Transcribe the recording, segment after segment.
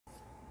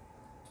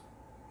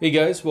Hey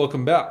guys,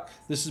 welcome back.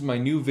 This is my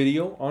new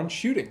video on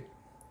shooting.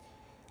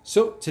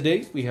 So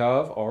today we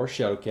have our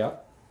Shadow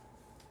Cat,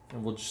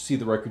 and we'll just see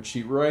the record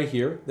sheet right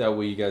here. That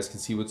way you guys can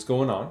see what's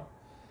going on.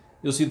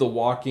 You'll see the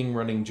walking,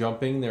 running,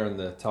 jumping there in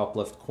the top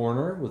left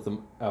corner with the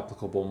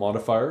applicable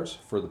modifiers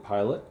for the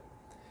pilot.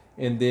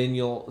 And then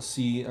you'll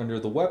see under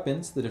the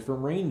weapons the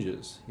different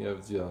ranges. You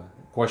have the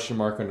question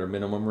mark under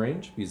minimum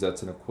range because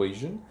that's an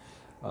equation.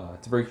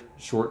 It's a very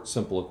short,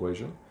 simple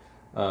equation.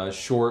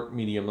 Short,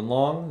 medium, and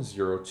long,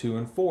 0, 2,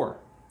 and 4.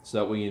 So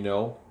that way you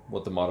know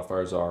what the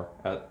modifiers are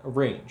at a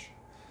range.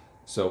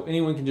 So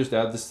anyone can just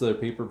add this to their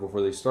paper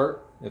before they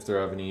start if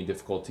they're having any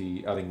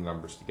difficulty adding the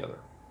numbers together.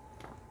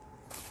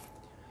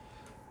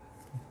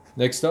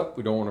 Next up,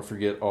 we don't want to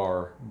forget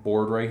our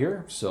board right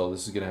here. So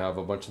this is going to have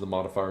a bunch of the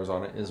modifiers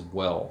on it as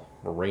well,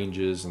 or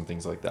ranges and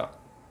things like that.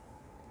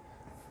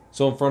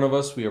 So in front of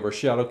us, we have our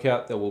Shadow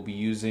Cat that we'll be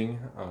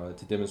using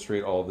to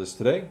demonstrate all of this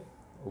today.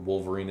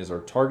 Wolverine is our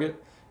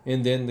target.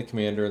 And then the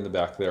commander in the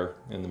back there,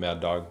 and the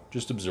Mad Dog,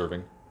 just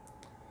observing.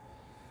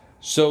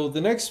 So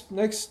the next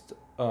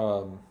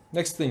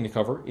thing to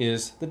cover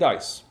is the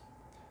dice.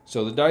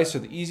 So the dice are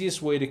the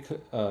easiest way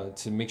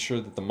to make sure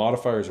that the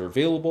modifiers are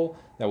available.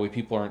 That way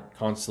people aren't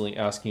constantly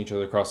asking each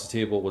other across the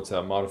table, what's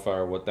that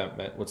modifier,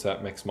 what's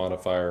that mix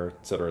modifier,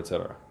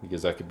 etc.,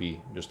 because that could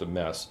be just a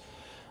mess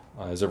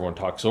as everyone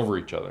talks over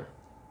each other.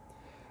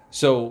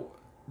 So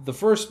the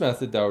first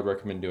method that I would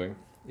recommend doing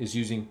is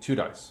using 2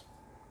 dice.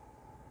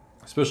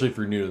 Especially if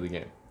you're new to the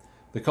game.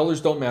 The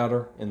colors don't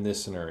matter in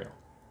this scenario.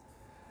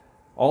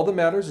 All that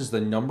matters is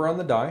the number on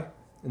the die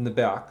in the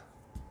back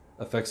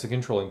affects the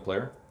controlling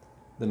player.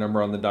 The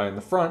number on the die in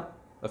the front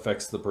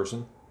affects the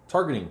person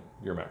targeting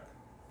your mech.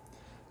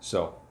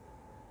 So,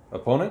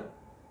 opponent,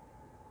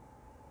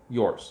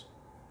 yours.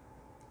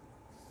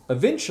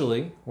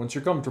 Eventually, once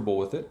you're comfortable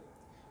with it,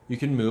 you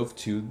can move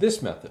to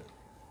this method.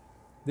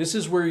 This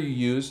is where you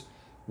use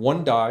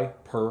 1 die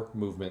per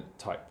movement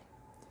type.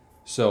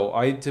 So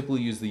I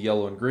typically use the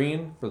yellow and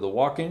green for the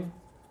walking,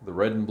 the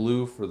red and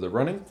blue for the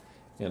running,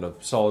 and a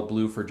solid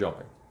blue for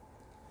jumping.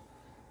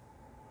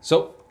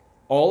 So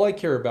all I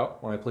care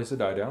about when I place a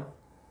die down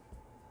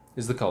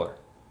is the color.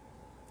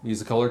 Because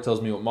the color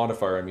tells me what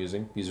modifier I'm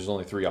using, because there's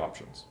only 3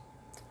 options.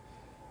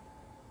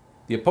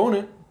 The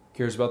opponent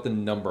cares about the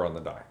number on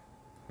the die,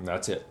 and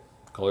that's it.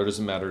 Color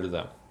doesn't matter to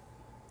them.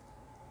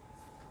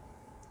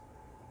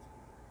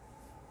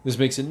 This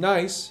makes it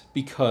nice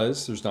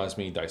because there's not as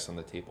many dice on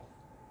the table.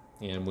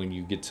 And when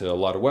you get to a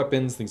lot of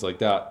weapons, things like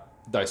that,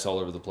 dice all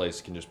over the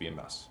place can just be a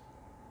mess.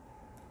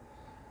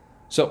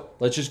 So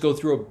let's just go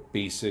through a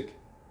basic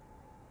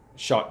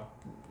shot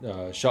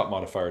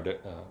modifier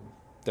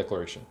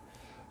declaration.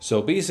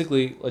 So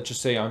basically, let's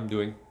just say I'm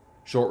doing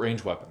short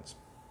range weapons.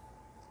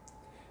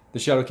 The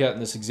Shadow Cat in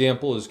this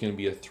example is going to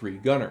be a 3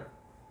 gunner.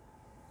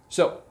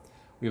 So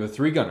we have a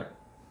 3 gunner.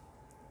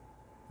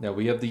 Now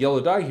we have the yellow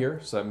die here,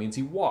 so that means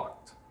he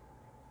walked.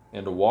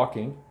 And a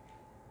walking,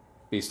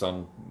 based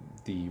on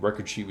the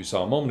record sheet we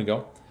saw a moment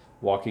ago,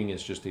 walking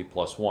is just a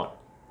 +1.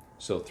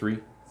 So 3,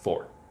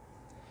 4.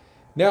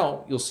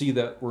 Now you'll see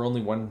that we're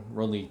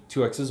only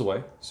 2 X's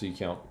away. So you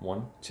count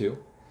 1,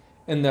 2,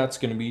 and that's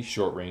going to be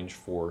short range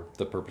for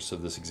the purpose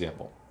of this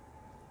example.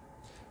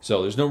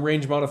 So there's no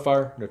range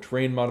modifier, no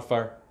terrain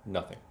modifier,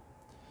 nothing.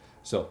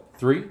 So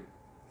 3,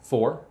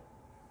 4,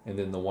 and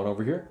then the 1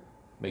 over here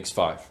makes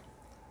 5.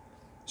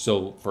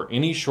 So for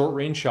any short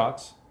range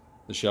shots,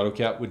 the Shadow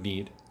Cat would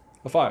need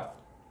a 5.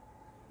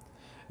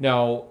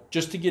 Now,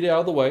 just to get it out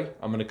of the way,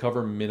 I'm going to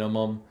cover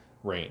minimum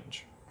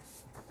range.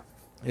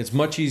 It's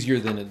much easier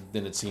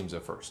than it seems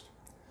at first.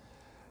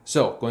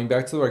 So, going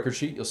back to the record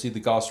sheet, you'll see the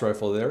Gauss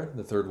rifle there,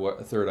 the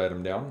third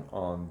item down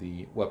on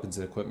the weapons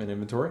and equipment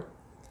inventory.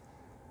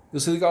 You'll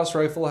see the Gauss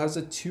rifle has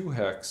a 2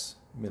 hex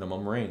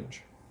minimum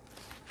range.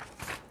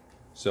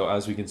 So,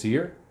 as we can see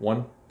here,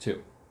 1,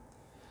 2.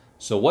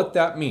 So, what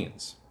that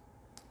means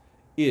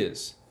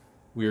is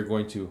we are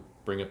going to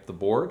bring up the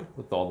board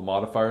with all the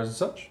modifiers and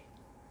such.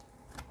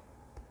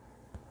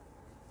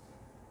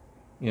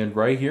 And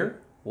right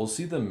here, we'll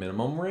see the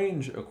minimum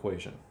range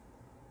equation.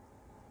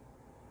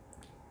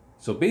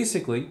 So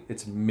basically,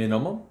 it's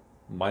minimum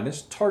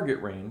minus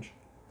target range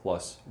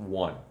plus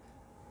 1.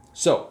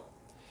 So,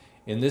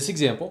 in this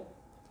example,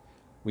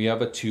 we have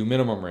a 2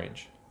 minimum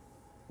range.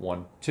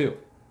 1, 2.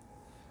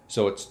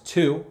 So it's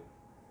 2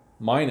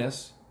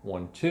 minus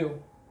 1,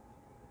 2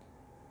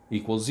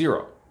 equals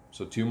 0.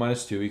 So 2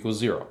 minus 2 equals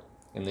 0.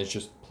 And it's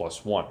just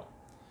plus 1.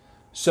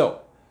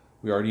 So,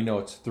 we already know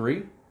it's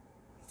 3,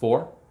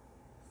 4,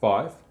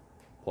 5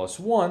 plus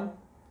 1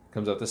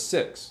 comes out to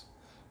 6.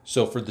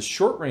 So for the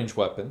short range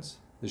weapons,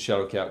 the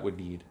Shadow Cat would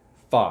need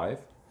 5.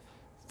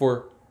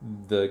 For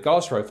the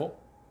Gauss rifle,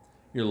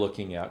 you're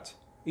looking at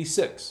a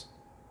 6.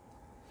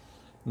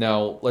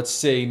 Now, let's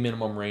say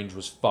minimum range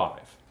was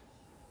 5.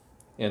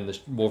 And the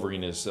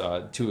Wolverine is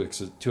 2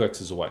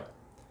 X's away.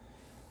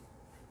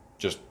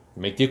 Just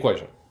make the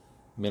equation.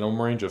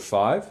 Minimum range of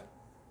 5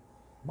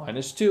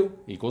 minus 2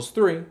 equals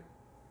 3.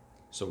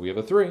 So we have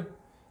a 3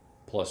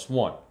 plus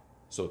 1.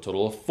 So a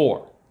total of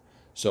 4.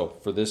 So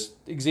for this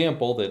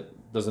example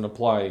that doesn't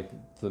apply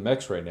to the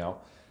mechs right now,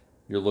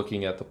 you're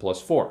looking at the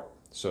 +4.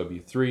 So it'd be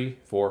 3,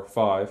 4,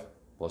 5,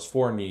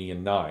 +4, needing a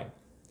 9.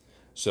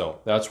 So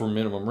that's where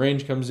minimum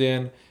range comes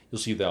in.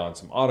 You'll see that on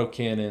some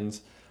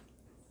autocannons,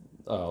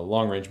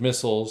 long-range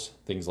missiles,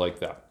 things like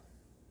that.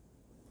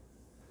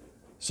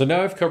 So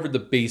now I've covered the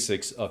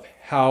basics of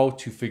how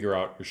to figure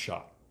out your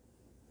shot.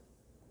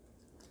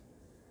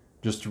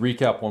 Just to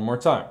recap one more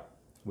time,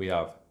 we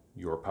have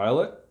your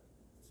pilot,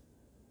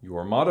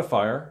 your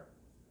modifier,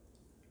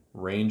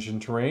 range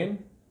and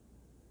terrain,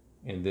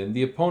 and then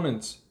the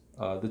opponent's,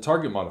 the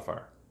target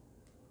modifier.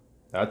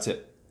 That's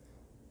it.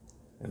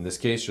 In this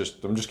case,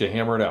 I'm just gonna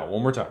hammer it out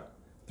one more time.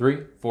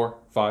 3, 4,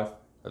 5,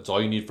 that's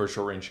all you need for a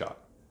short range shot.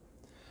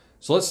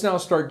 So let's now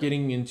start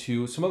getting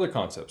into some other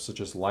concepts, such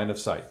as line of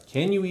sight.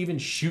 Can you even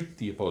shoot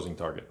the opposing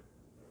target?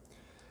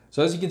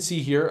 So as you can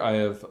see here, I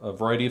have a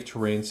variety of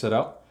terrain set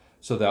up,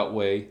 so that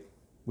way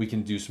we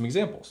can do some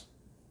examples.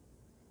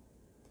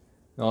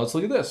 Now let's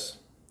look at this.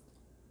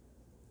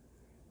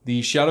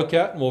 The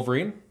Shadowcat and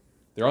Wolverine,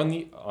 they're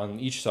on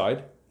each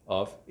side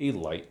of a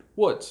light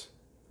woods.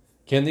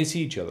 Can they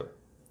see each other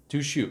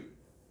to shoot?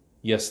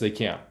 Yes, they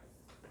can.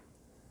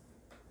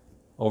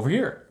 Over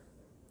here,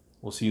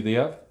 we'll see they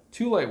have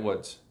 2 light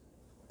woods.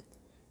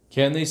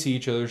 Can they see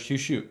each other to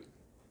shoot?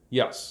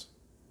 Yes.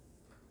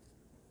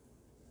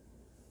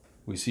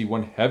 We see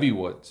 1 heavy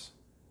woods.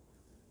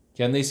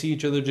 Can they see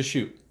each other to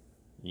shoot?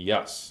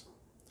 Yes.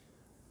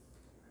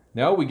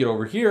 Now we get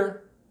over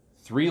here,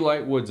 3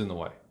 light woods in the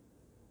way.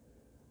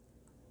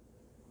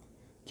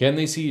 Can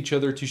they see each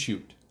other to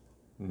shoot?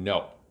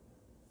 No.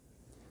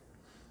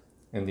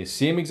 And the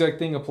same exact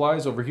thing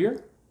applies over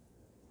here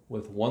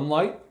with 1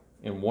 light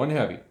and 1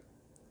 heavy.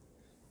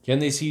 Can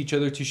they see each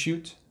other to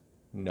shoot?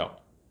 No.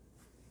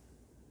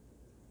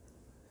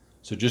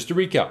 So just to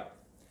recap,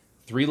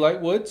 3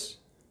 light woods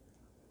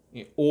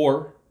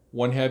or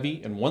 1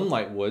 heavy and 1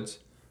 light woods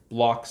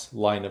blocks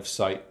line of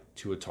sight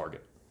to a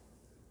target.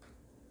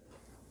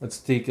 Let's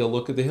take a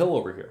look at the hill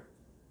over here.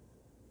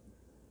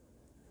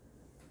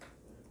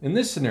 In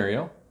this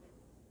scenario,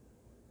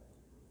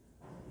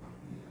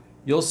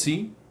 you'll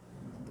see,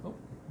 a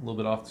little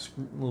bit off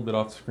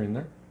the screen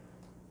there.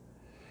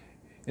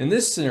 In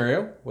this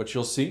scenario, what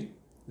you'll see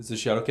is the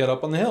Shadowcat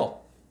up on the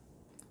hill,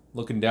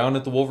 looking down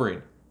at the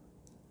Wolverine.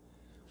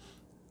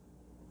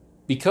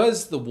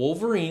 Because the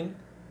Wolverine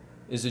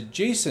is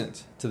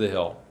adjacent to the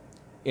hill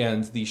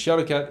and the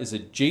Shadowcat is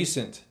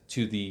adjacent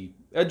to the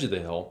edge of the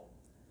hill,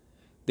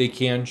 they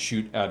can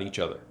shoot at each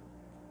other.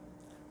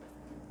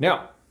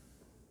 Now,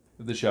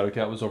 if the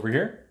Shadowcat was over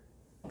here,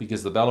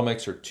 because the battle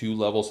mechs are 2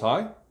 levels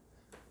high,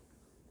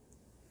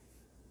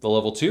 the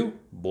level 2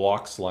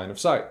 blocks line of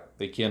sight.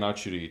 They cannot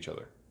shoot at each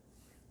other.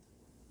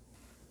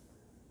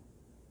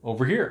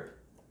 Over here,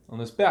 on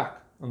this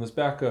back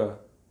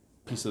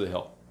piece of the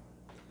hill,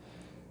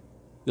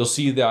 you'll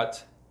see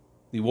that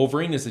the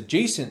Wolverine is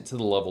adjacent to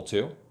the level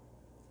 2,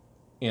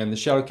 and the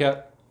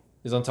Shadowcat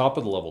is on top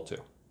of the level 2.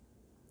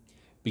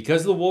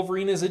 Because the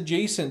Wolverine is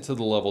adjacent to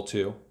the level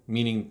 2,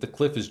 meaning the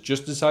cliff is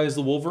just as high as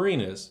the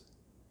Wolverine is,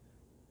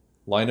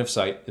 line of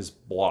sight is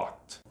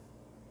blocked.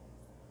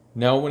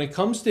 Now, when it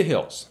comes to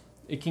hills,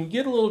 it can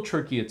get a little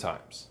tricky at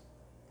times.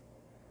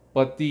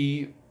 But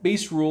the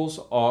base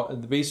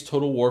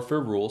Total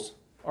Warfare rules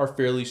are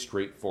fairly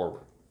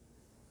straightforward.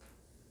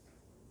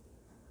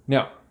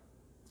 Now,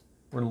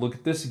 we're going to look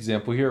at this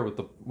example here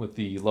with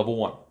the level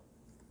 1.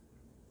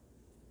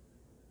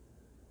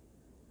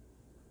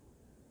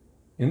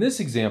 In this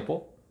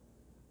example,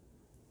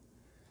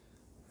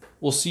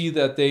 we'll see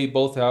that they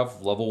both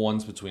have level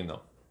 1s between them.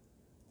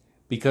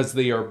 Because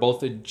they are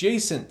both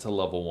adjacent to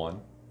level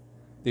 1,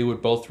 they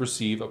would both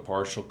receive a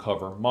partial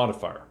cover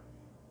modifier.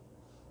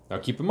 Now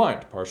keep in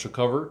mind, partial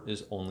cover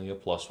is only a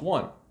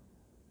 +1.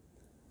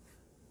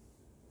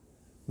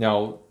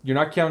 Now, you're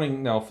not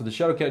counting, for the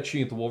Shadowcat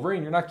shooting at the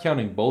Wolverine, you're not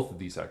counting both of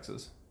these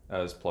X's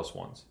as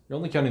 +1s. You're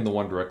only counting the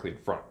one directly in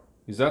front,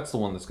 because that's the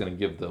one that's going to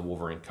give the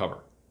Wolverine cover.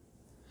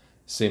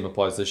 Same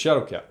applies to the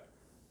Shadowcat.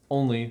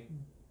 Only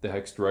the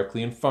hex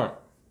directly in front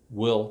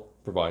will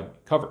provide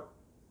cover.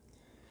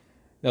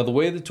 Now, the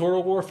way the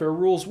Total Warfare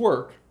rules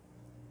work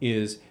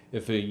is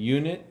if a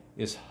unit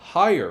is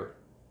higher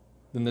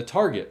than the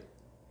target,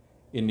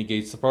 it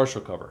negates the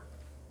partial cover.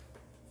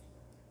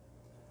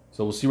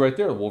 So we'll see right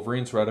there, the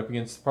Wolverine's right up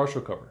against the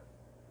partial cover.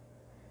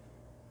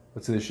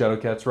 Let's say the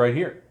Shadowcat's right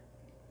here.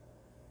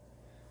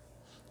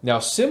 Now,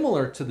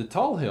 similar to the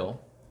tall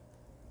hill,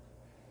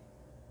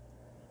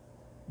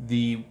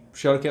 the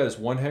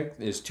Shadowcat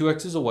is 2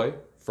 hexes away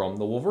from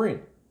the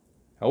Wolverine.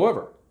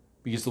 However,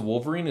 because the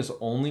Wolverine is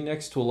only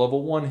next to a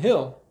level 1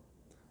 hill,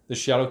 the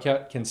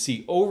Shadowcat can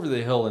see over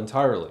the hill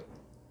entirely,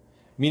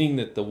 meaning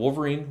that the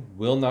Wolverine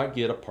will not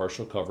get a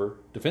partial cover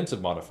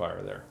defensive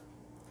modifier there.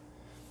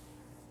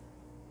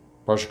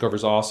 Partial cover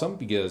is awesome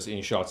because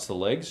any shots to the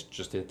legs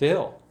just hit the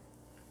hill.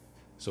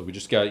 So you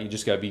just got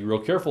to be real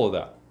careful of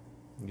that.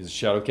 Because the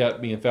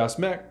Shadowcat being a fast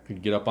mech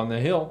could get up on the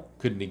hill,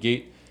 could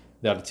negate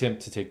that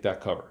attempt to take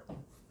that cover.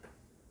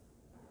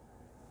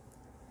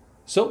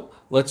 So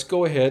let's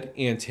go ahead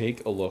and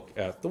take a look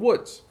at the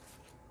woods.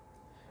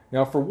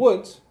 Now for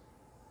woods,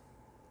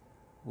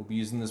 we'll be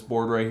using this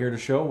board right here to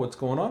show what's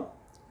going on.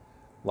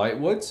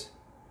 Light woods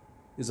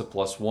is a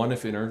 +1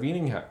 if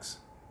intervening hex.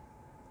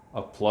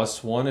 A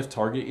 +1 if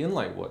target in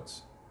light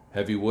woods.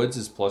 Heavy woods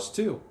is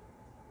 +2.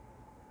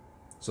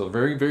 So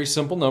very, very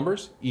simple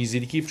numbers, easy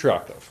to keep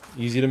track of,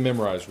 easy to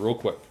memorize real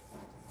quick.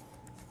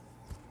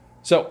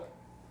 So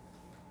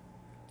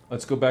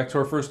let's go back to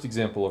our first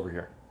example over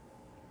here.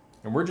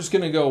 And we're just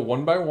going to go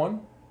one by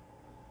one.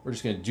 We're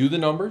just going to do the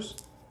numbers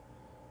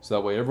so that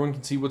way everyone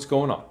can see what's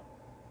going on.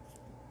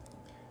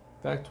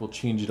 In fact, we'll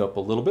change it up a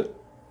little bit.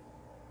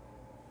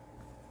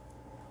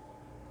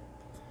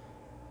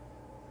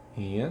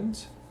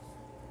 And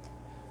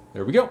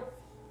there we go.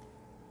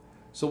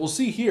 So we'll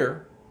see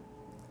here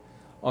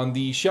on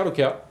the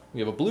Shadowcat, we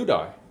have a blue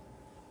die.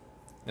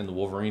 And the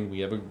Wolverine,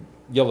 we have a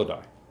yellow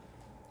die.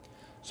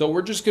 So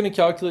we're just going to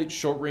calculate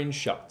short-range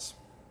shots.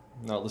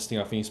 Not listing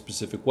off any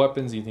specific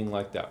weapons, anything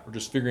like that. We're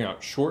just figuring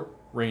out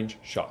short-range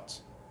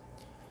shots.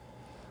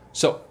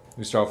 So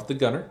we start off with the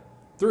gunner,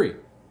 3.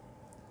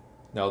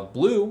 Now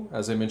blue,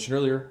 as I mentioned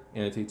earlier,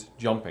 annotates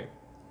jumping.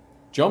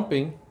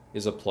 Jumping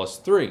is a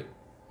 +3.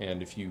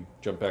 And if you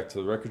jump back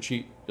to the record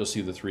sheet, you'll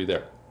see the 3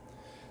 there.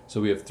 So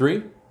we have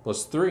 3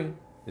 plus 3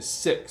 is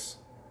 6.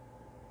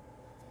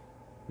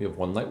 We have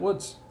 1 light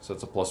woods, so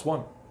that's a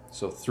 +1.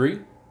 So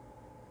 3,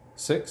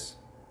 6,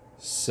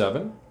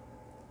 7.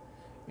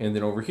 And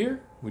then over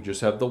here, we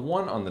just have the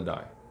 1 on the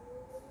die.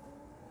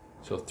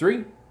 So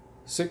 3,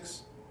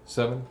 6,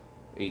 7,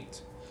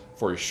 8.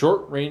 For a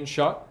short range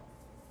shot,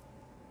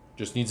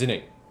 just needs an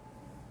 8.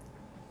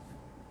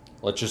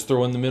 Let's just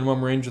throw in the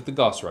minimum range with the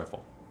Gauss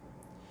rifle.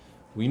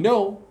 We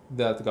know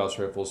that the Gauss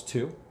rifle is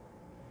 2,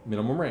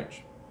 minimum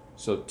range.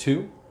 So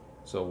 2,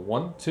 so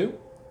 1, 2,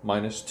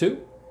 minus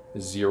 2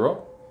 is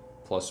 0,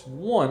 plus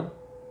 1.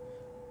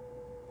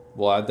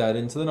 We'll add that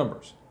into the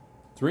numbers.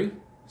 3,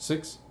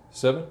 6,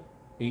 7,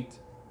 8,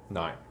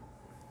 9.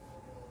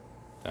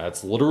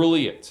 That's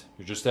literally it.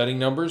 You're just adding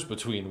numbers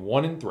between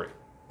 1 and 3.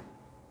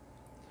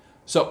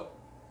 So,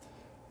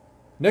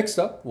 next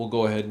up, we'll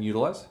go ahead and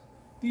utilize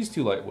these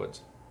 2 light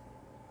woods.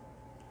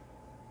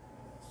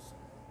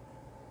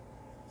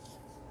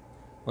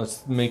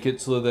 Let's make it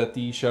so that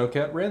the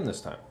Shadowcat ran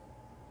this time.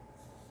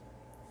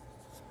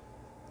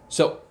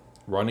 So,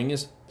 running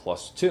is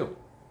 +2.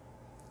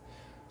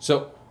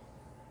 So,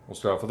 we'll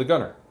start off with the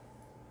gunner.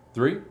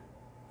 3,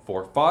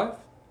 4, 5,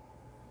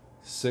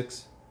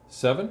 6,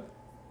 7,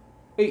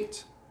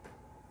 8.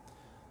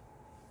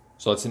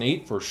 So that's an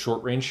 8 for a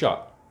short range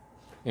shot.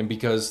 And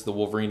because the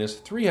Wolverine is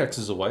 3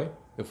 hexes away,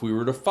 if we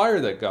were to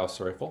fire that Gauss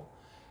rifle,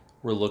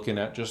 we're looking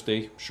at just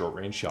a short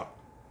range shot.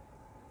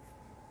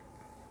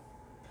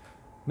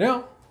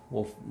 Now,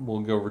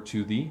 we'll go over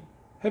to the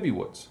heavy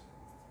woods.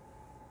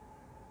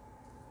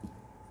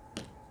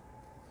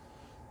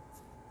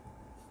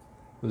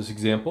 For this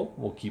example,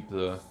 we'll keep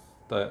the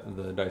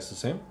dice the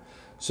same.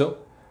 So,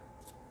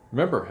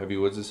 remember, heavy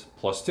woods is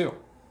 +2.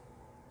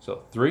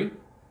 So 3,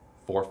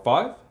 4,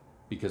 5,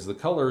 because the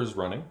color is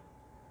running.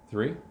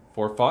 3,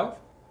 4, 5,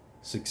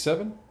 6,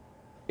 7,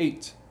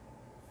 8.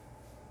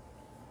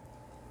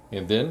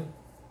 And then,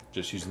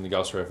 just using the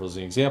Gauss rifle as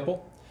an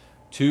example,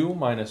 2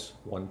 minus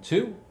 1,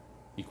 2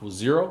 equals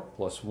 0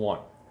 plus 1.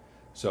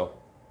 So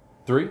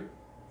 3,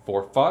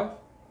 4, 5,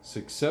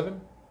 6,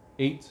 7,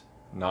 8,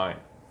 9.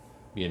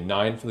 Be a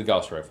 9 for the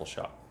Gauss rifle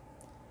shot.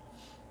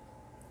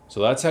 So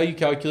that's how you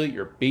calculate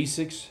your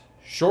basics,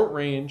 short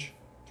range,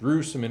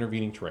 through some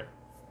intervening terrain.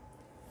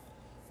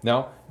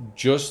 Now,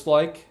 just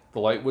like the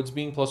light woods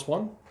being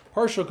 +1,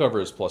 partial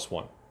cover is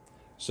 +1.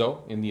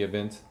 So in the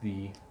event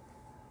the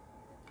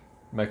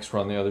mechs were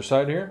on the other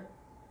side here,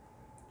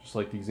 just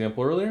like the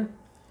example earlier,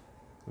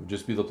 it would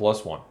just be the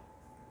 +1.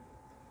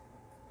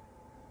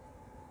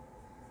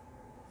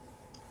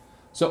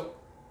 So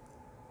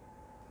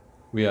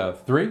we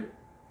have 3,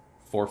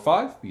 4,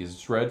 5, because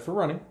it's red for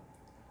running.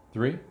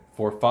 3,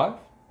 4, 5,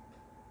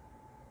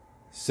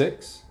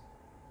 6,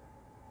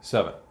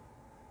 7.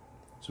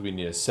 So we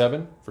need a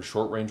 7 for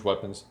short range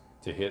weapons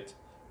to hit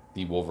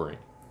the Wolverine.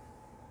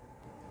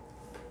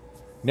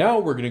 Now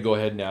we're going to go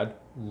ahead and add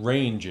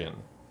range in.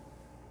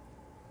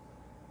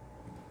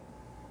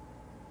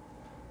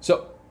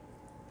 So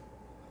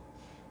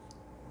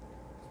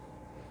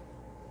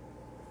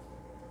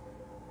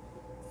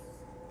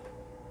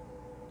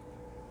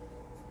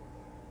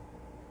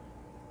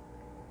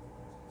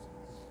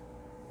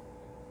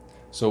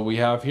what we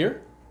have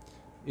here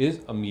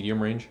is a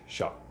medium range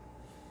shot.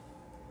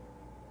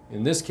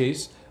 In this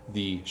case,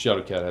 the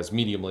Shadowcat has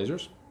medium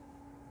lasers,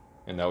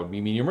 and that would be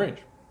medium range.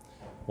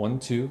 1,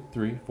 2,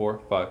 3, 4,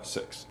 5,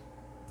 6.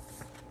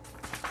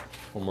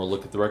 One more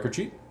look at the record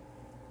sheet.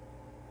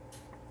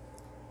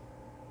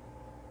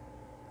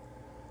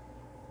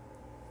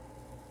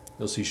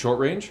 You'll see short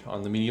range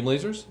on the medium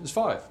lasers is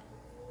 5.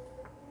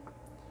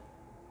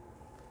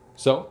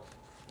 So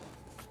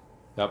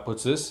that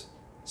puts this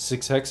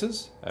 6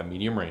 hexes at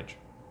medium range.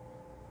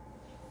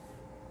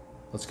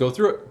 Let's go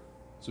through it.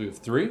 So we have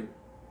 3,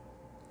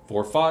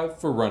 4, 5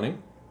 for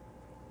running,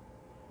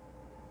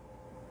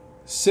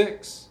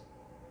 6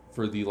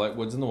 for the light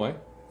woods in the way,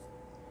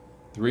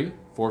 3,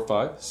 4,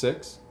 5,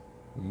 6.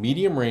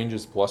 Medium range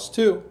is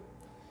 +2,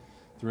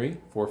 3,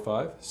 4,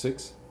 5,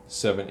 6,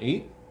 7,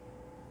 8,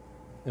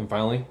 and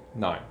finally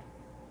 9.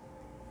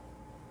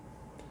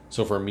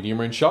 So for a medium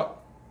range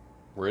shot,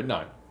 we're at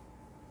 9.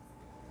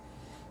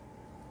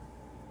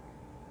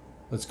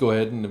 Let's go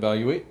ahead and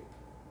evaluate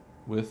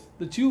with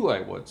the 2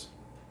 light woods.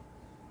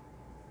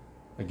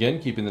 Again,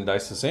 keeping the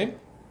dice the same.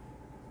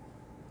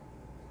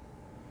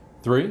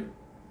 3,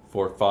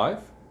 4,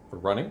 5 for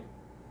running,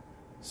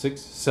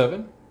 6,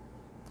 7,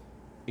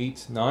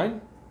 8,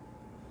 9,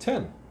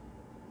 10.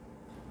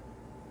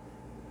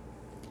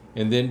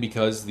 And then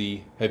because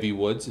the heavy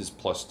woods is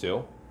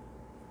 +2,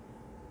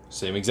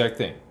 same exact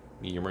thing.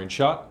 Medium range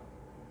shot,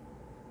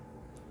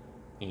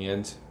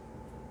 and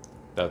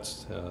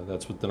that's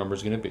what the number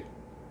is going to be.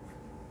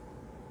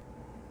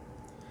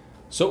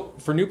 So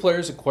for new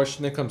players, a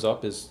question that comes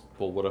up is,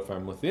 well, what if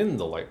I'm within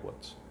the light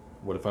woods?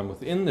 What if I'm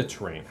within the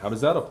terrain? How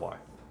does that apply?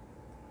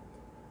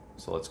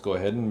 So let's go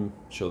ahead and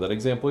show that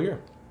example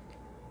here.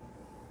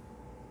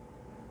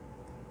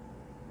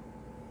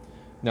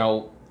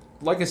 Now,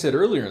 like I said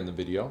earlier in the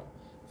video,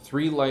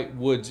 3 light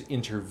woods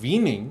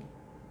intervening,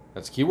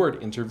 that's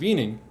keyword,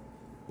 intervening,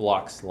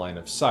 blocks line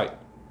of sight.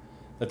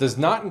 That does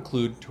not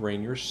include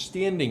terrain you're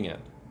standing in.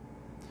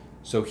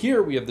 So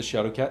here we have the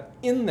Shadow Cat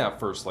in that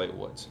first light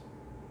woods.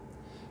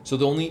 So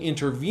the only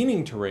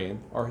intervening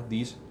terrain are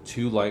these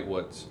 2 light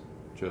woods,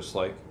 just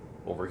like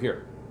over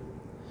here.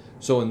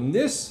 So in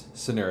this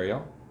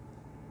scenario,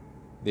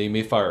 they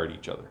may fire at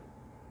each other.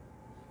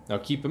 Now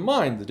keep in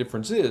mind, the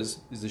difference is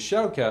the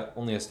Shadow Cat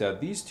only has to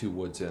add these 2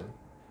 woods in,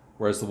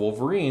 whereas the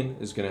Wolverine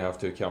is going to have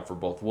to account for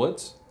both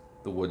woods,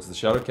 the woods the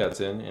Shadow Cat's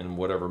in, and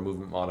whatever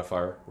movement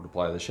modifier would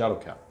apply to the Shadow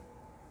Cat.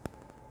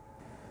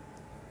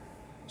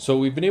 So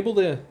we've been able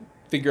to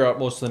figure out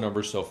most of the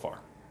numbers so far.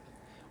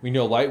 We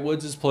know light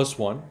woods is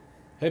 +1,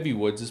 heavy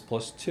woods is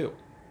 +2.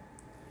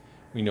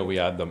 We know we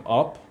add them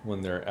up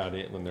when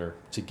they're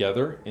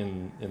together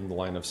in the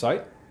line of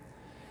sight.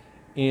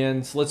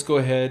 And let's go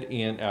ahead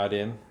and add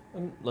in,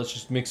 and let's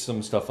just mix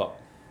some stuff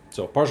up.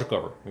 So partial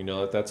cover, we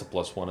know that that's a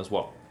 +1 as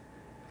well.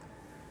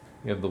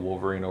 We have the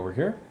Wolverine over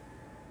here.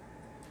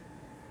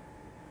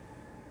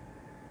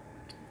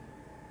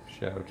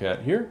 Shadow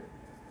Cat here.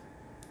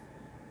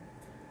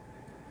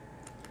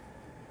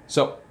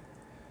 So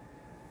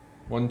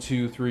 1,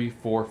 2, 3,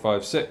 4,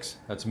 5, 6.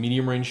 That's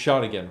medium range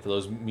shot again for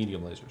those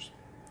medium lasers.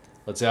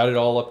 Let's add it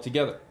all up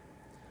together.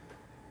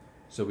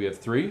 So we have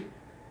 3,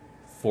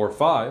 4,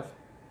 5.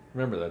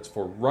 Remember, that's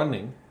for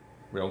running.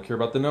 We don't care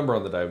about the number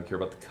on the die, we care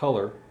about the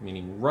color,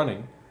 meaning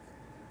running.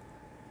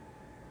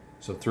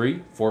 So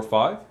 3, 4,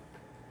 5,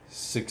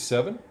 6,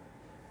 7,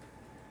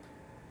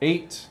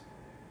 8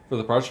 for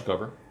the partial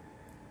cover,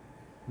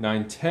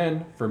 9,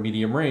 10 for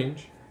medium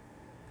range,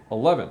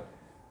 11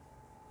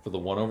 for the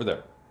one over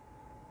there.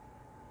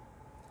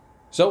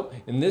 So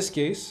in this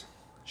case,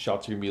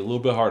 shots are going to be a little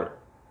bit harder,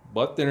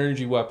 but they're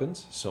energy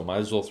weapons, so might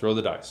as well throw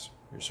the dice.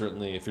 If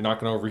you're not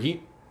going to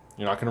overheat,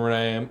 you're not going to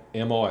run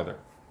ammo either.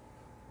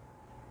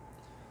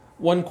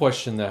 One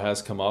question that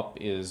has come up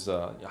is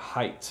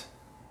height,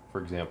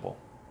 for example.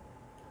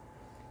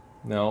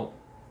 Now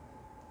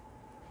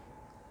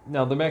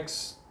the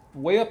mech's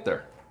way up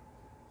there.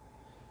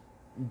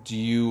 Do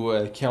you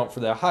account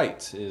for that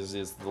height?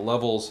 Is the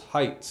level's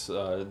height,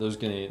 those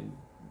going to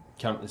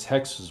count as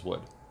hexes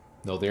would?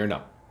 No, they are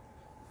not.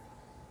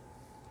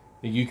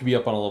 You could be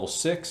up on a level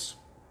 6,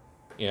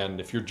 and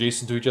if you're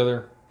adjacent to each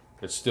other,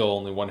 it's still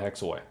only 1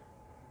 hex away,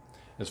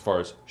 as far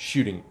as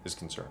shooting is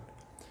concerned.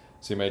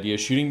 Same idea,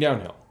 shooting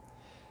downhill.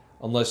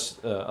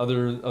 Unless,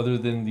 other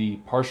than the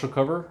partial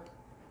cover,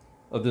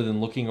 other than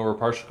looking over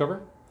partial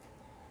cover,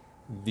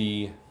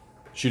 the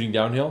shooting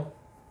downhill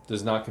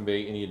does not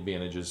convey any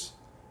advantages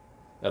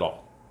at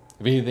all.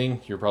 If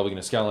anything, you're probably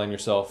going to skyline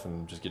yourself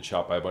and just get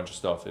shot by a bunch of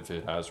stuff if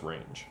it has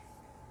range.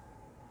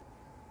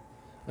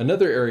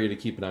 Another area to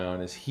keep an eye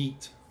on is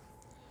heat.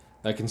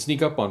 That can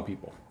sneak up on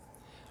people.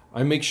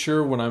 I make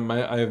sure when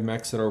I have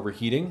mechs that are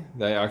overheating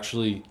that I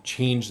actually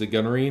change the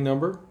gunnery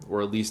number,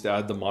 or at least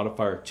add the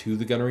modifier to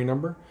the gunnery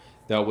number.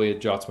 That way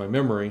it jots my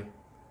memory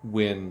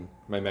when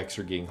my mechs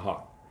are getting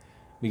hot.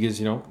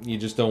 Because, you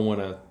just don't want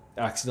to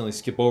accidentally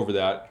skip over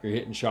that. You're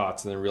hitting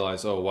shots and then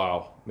realize, oh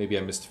wow, maybe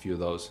I missed a few of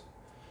those.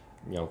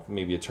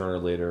 Maybe a turn or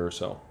later or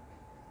so.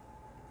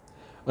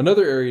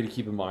 Another area to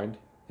keep in mind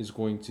is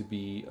going to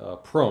be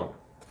prone.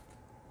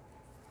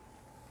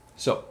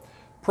 So,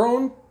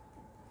 prone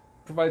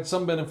provides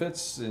some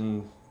benefits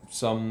and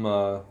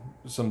some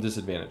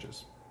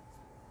disadvantages.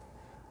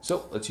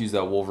 So, let's use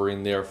that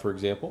Wolverine there, for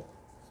example.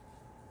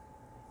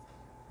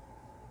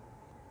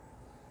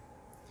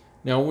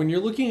 Now, when you're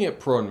looking at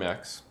prone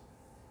mechs,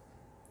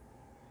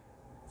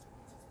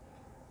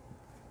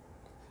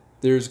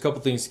 there's a couple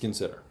things to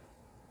consider.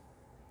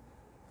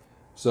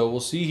 So,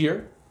 we'll see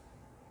here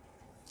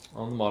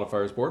on the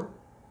modifiers board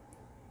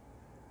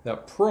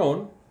that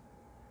prone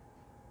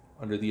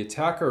under the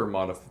attacker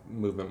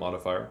movement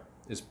modifier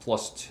is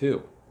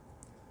 +2.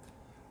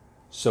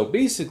 So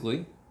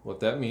basically, what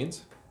that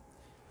means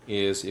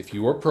is if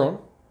you are prone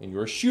and you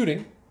are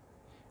shooting,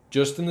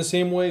 just in the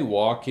same way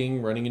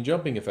walking, running, and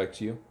jumping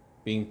affects you,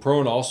 being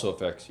prone also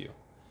affects you.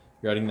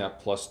 You're adding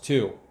that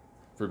 +2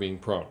 for being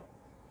prone.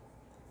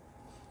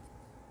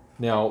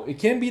 Now, it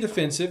can be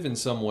defensive in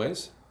some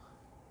ways,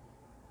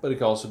 but it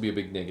can also be a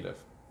big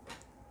negative.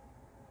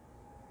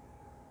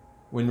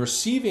 When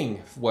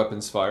receiving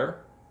weapons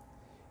fire,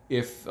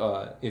 if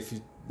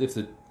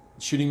the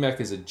shooting mech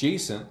is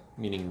adjacent,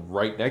 meaning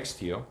right next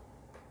to you,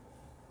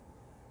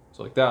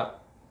 so like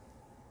that,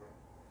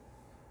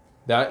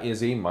 that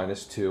is a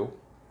 -2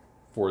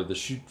 for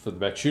the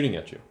mech shooting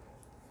at you.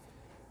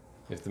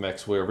 If the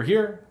mech's way over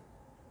here,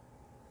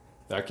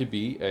 that's going to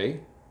be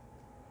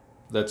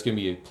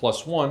a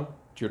 +1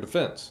 to your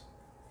defense.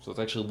 So it's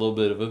actually a little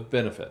bit of a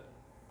benefit.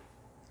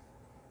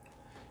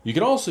 You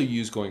can also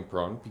use going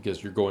prone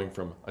because you're going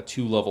from a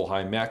 2-level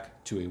high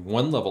mech to a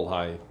 1-level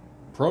high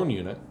prone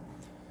unit.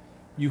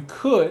 You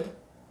could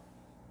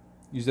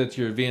use that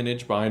to your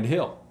advantage behind a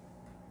hill.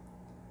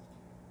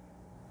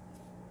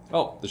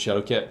 Oh, the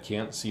Shadowcat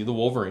can't see the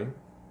Wolverine.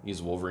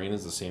 Because Wolverine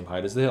is the same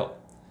height as the hill.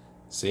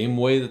 Same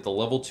way that the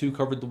level 2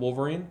 covered the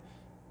Wolverine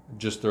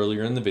just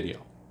earlier in the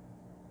video.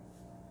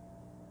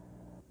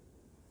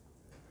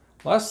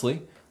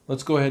 Lastly,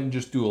 let's go ahead and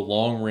just do a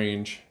long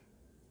range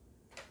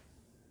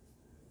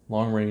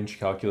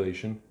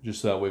calculation,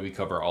 just so that way we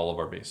cover all of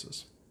our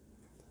bases.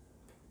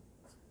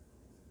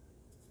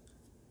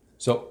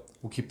 So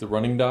we'll keep the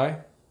running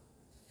die,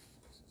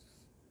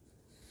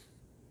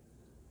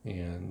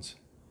 and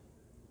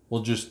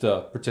we'll just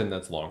pretend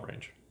that's long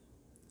range.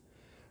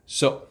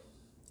 So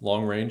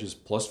long range is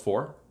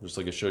 +4, just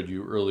like I showed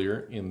you earlier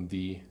in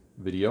the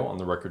video on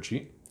the record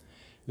sheet.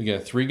 We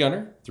get a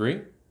 3-gunner,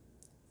 3,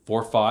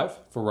 4, 5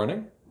 for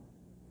running,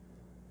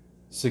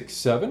 6,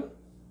 7,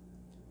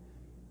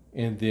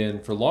 and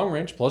then for long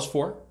range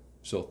 +4.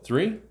 So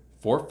 3,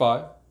 4,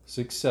 5,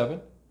 6,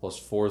 7,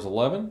 +4 is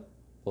 11,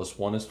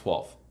 +1 is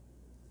 12.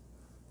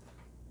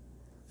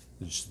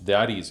 It's just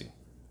that easy.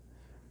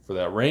 For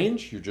that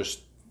range, you're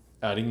just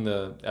adding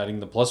the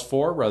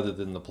 +4 rather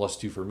than the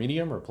 +2 for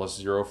medium or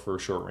 +0 for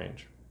short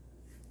range.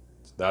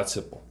 It's that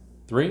simple.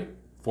 3,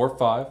 4,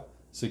 5,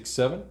 6,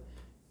 7,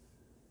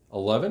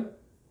 11,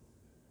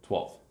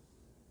 12.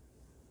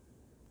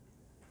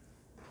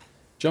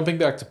 Jumping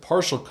back to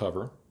partial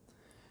cover,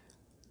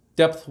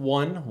 depth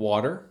 1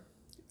 water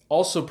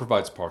also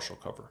provides partial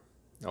cover.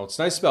 Now what's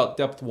nice about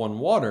depth 1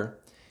 water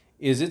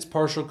is it's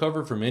partial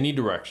cover from any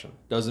direction.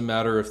 Doesn't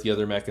matter if the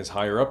other mech is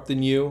higher up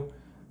than you,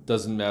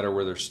 doesn't matter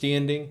where they're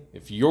standing.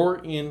 If you're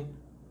in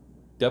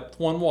depth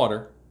 1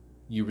 water,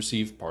 you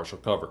receive partial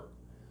cover.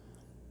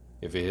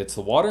 If it hits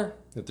the water,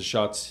 if the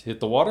shots hit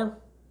the water,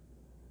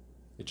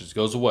 it just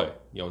goes away.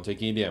 You don't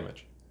take any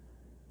damage.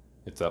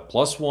 It's that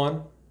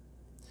 +1.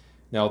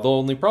 Now the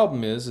only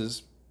problem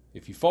is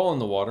if you fall in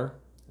the water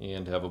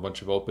and have a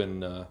bunch of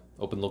open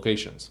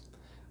locations,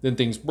 then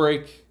things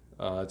break.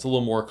 It's a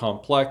little more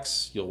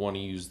complex. You'll want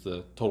to use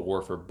the Total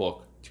Warfare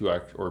book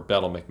or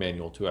Battle Mech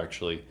manual to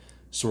actually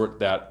sort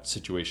that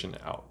situation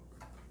out.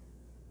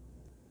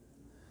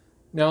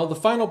 Now the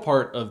final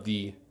part of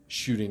the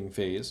shooting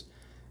phase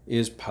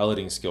is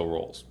piloting skill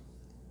rolls.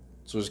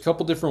 So there's a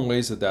couple different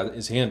ways that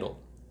is handled.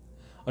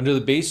 Under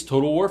the base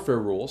Total Warfare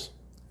rules,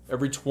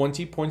 every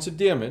 20 points of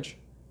damage,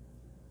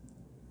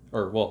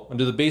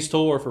 under the base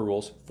Total Warfare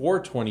rules, for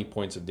 20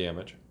 points of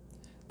damage,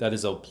 that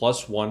is a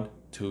 +1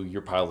 to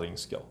your piloting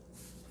skill.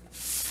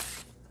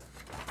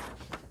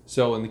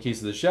 So in the case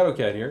of the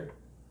Shadowcat here,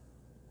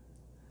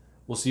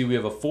 we'll see we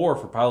have a 4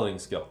 for piloting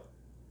skill.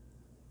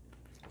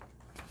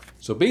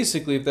 So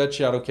basically, if that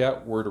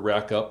Shadowcat were to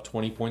rack up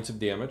 20 points of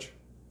damage,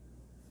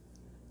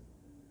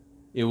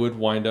 it would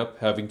wind up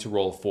having to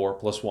roll 4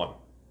 + 1,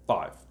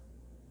 5.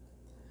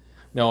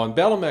 Now on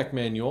Battle Mech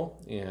manual,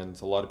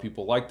 and a lot of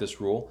people like this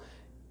rule,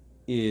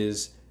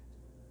 is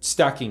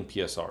stacking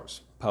PSRs,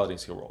 piloting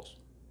skill rolls.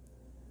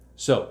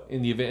 So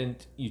in the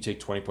event you take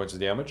 20 points of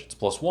damage, it's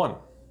 +1.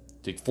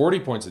 Take 40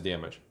 points of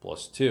damage,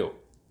 +2.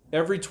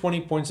 Every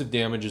 20 points of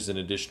damage is an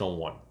additional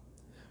 1.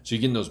 So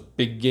you get in those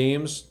big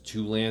games,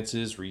 2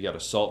 lances, where you got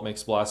assault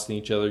mechs blasting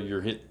each other,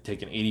 you're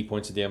taking 80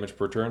 points of damage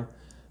per turn.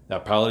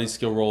 That piloting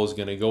skill roll is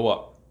going to go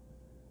up.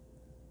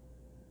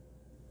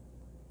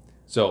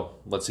 So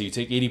let's say you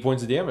take 80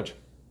 points of damage.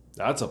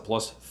 That's a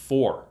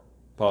 +4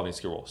 piloting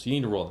skill roll. So you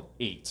need to roll an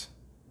 8.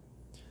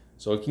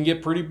 So it can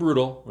get pretty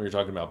brutal when you're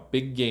talking about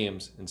big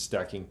games and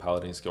stacking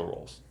piloting skill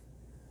rolls.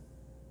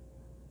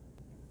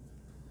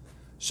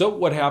 So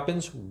what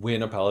happens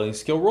when a piloting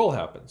skill roll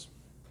happens?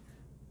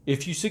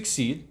 If you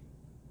succeed,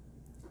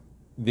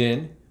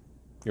 then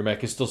your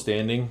mech is still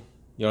standing.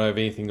 You don't have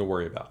anything to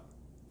worry about.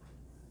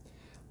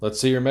 Let's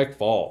say your mech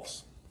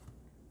falls.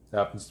 It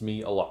happens to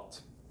me a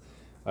lot.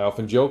 I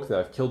often joke that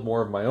I've killed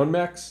more of my own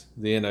mechs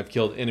than I've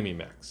killed enemy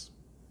mechs.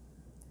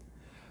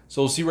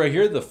 So we'll see right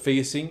here the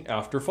facing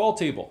after fall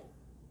table.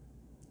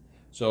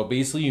 So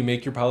basically you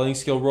make your piloting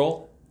skill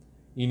roll.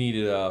 You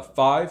needed a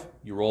 5,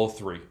 you roll a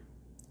 3.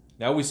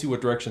 Now we see what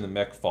direction the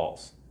mech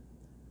falls.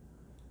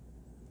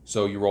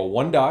 So you roll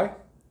 1 die,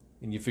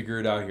 and you figure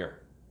it out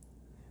here.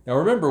 Now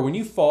remember, when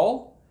you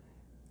fall,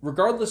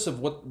 regardless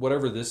of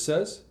whatever this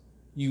says,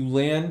 you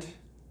land,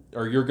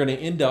 or you're going to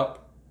end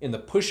up in the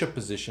push-up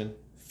position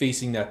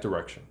facing that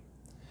direction.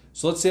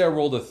 So let's say I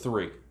rolled a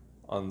 3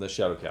 on the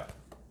Shadowcat.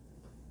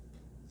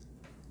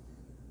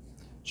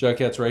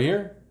 Shadowcat's right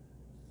here.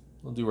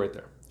 I'll do right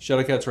there.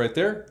 Shadowcat's right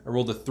there. I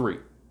rolled a 3.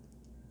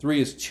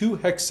 3 is 2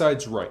 hex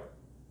sides right.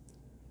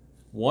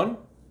 1,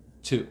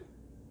 2.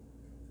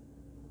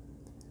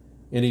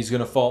 And he's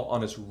going to fall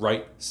on his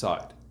right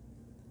side.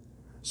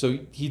 So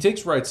he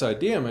takes right side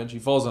damage. He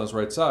falls on his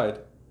right side.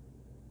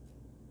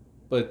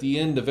 But at the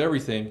end of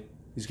everything,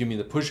 he's giving me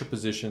the push-up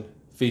position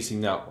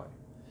facing that way.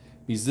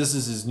 Because this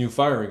is his new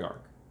firing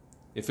arc.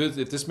 If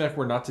this mech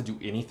were not to do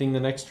anything the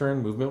next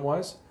turn,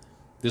 movement-wise,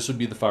 this would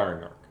be the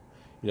firing arc.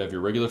 You'd have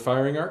your regular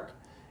firing arc,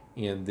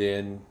 and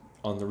then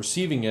on the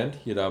receiving end,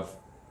 you'd have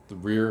the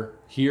rear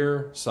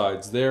here,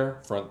 sides there,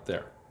 front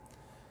there.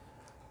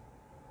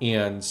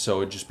 And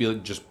so it'd just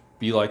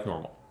be like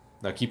normal.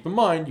 Now keep in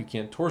mind, you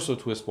can't torso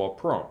twist while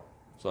prone.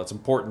 So that's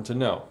important to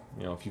know.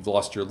 You know, if you've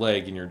lost your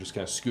leg and you're just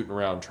kind of scooting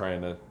around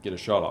trying to get a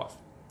shot off.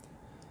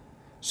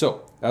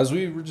 So, as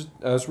we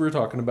were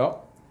talking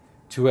about,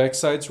 2 hex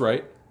sides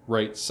right,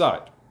 right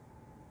side.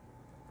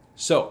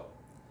 So,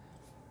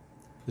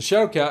 the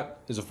Shadowcat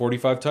is a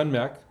 45-ton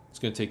mech. It's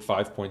going to take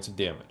 5 points of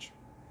damage.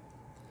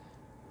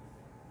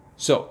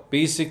 So,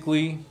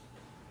 basically,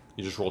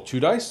 you just roll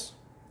 2 dice,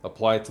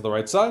 apply it to the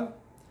right side,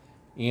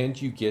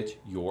 and you get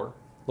your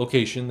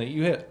location that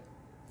you hit.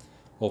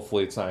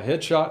 Hopefully it's not a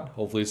headshot.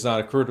 Hopefully it's not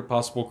a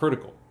possible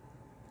critical.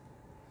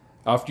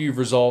 After you've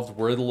resolved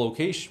where the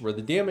location, where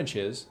the damage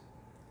is,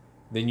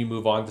 then you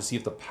move on to see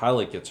if the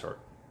pilot gets hurt.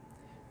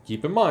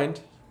 Keep in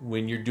mind,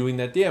 when you're doing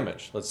that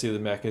damage, let's say the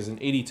mech is an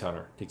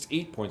 80-tonner, takes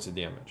 8 points of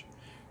damage.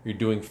 You're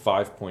doing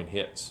 5-point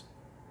hits.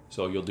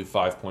 So you'll do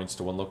 5 points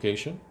to one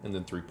location, and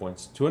then 3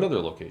 points to another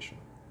location.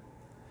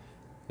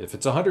 If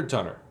it's a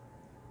 100-tonner,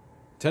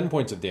 10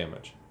 points of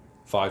damage.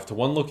 5 to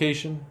one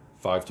location,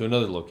 5 to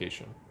another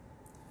location.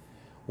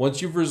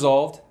 Once you've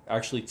resolved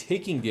actually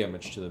taking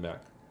damage to the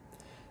mech,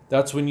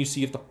 that's when you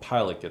see if the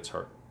pilot gets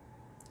hurt.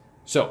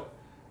 So,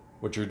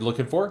 what you're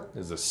looking for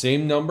is the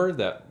same number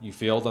that you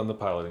failed on the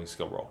piloting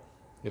skill roll.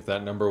 If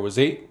that number was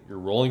 8, you're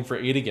rolling for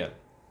 8 again.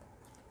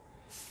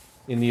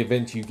 In the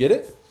event you get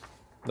it,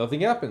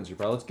 nothing happens. Your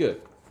pilot's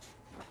good.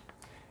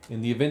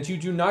 In the event you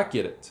do not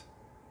get it,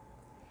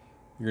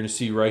 you're going to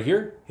see right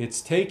here,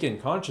 hits taken,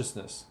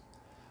 consciousness.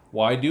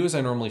 What I do is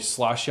I normally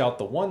slash out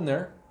the 1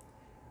 there,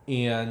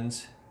 and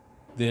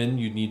then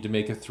you need to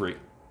make a 3.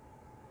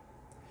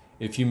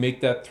 If you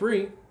make that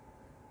 3,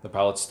 the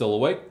pilot's still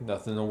awake,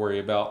 nothing to worry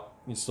about.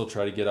 You still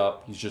try to get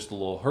up. He's just a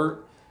little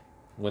hurt.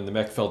 When the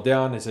mech fell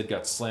down, his head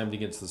got slammed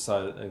against the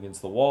side,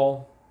 against the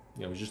wall.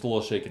 You know, he was just a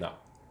little shaken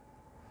up.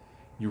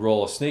 You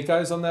roll a snake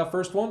eyes on that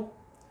first one.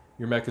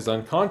 Your mech is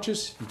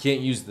unconscious. You can't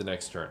use it the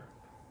next turn.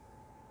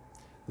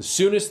 The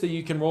soonest that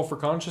you can roll for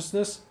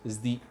consciousness is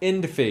the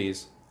end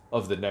phase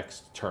of the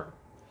next turn.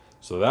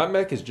 So that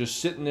mech is just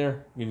sitting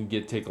there. You're going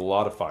to take a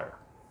lot of fire.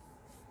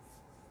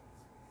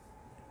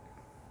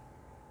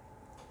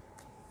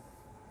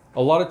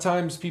 A lot of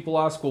times people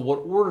ask, well, what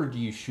order do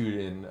you shoot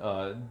in?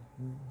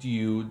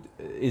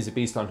 Is it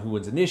based on who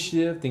wins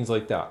initiative? Things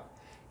like that.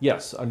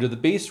 Yes, under the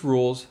base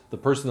rules, the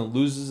person that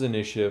loses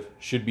initiative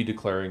should be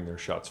declaring their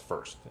shots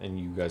first, and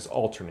you guys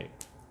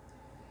alternate.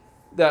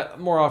 That,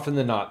 more often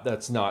than not,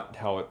 that's not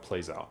how it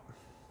plays out.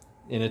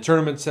 In a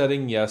tournament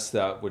setting, yes,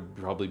 that would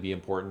probably be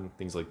important,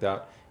 things like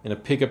that. In a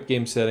pickup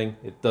game setting,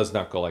 it does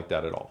not go like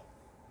that at all.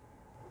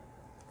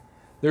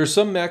 There are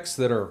some mechs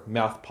that are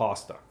math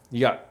pasta. You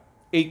got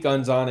 8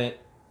 guns on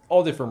it,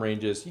 all different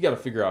ranges. You got to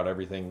figure out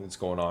everything that's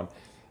going on.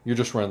 You're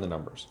just running the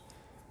numbers.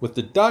 With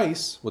the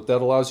dice, what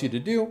that allows you to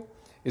do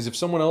is if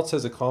someone else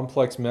has a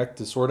complex mech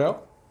to sort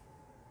out,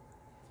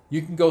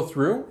 you can go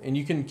through and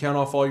you can count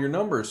off all your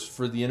numbers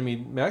for the enemy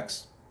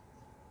mechs.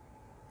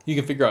 You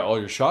can figure out all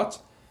your shots.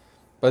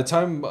 By the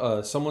time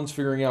someone's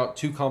figuring out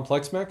 2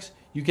 complex mechs,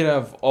 you can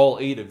have all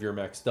 8 of your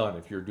mechs done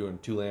if you're doing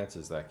 2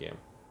 lances that game.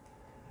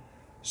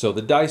 So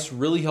the dice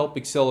really help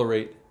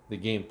accelerate the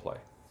gameplay.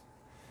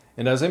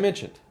 And as I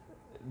mentioned,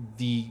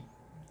 the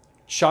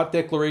shot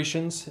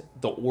declarations,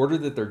 the order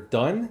that they're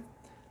done,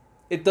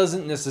 it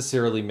doesn't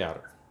necessarily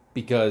matter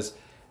because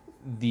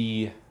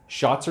the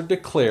shots are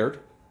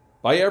declared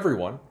by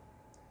everyone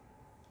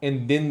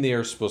and then they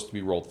are supposed to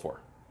be rolled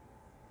for.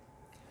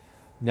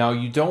 Now,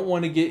 you don't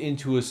want to get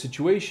into a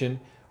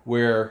situation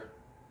where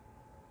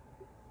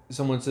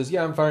someone says,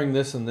 yeah, I'm firing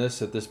this and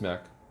this at this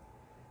mech,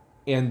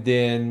 and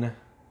then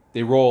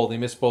they roll, they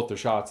miss both their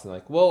shots, and they're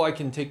like, well, I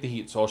can take the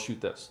heat, so I'll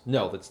shoot this.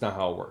 No, that's not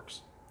how it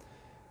works.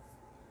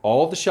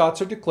 All the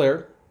shots are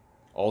declared,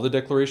 all the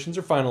declarations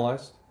are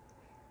finalized,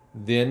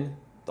 then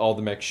all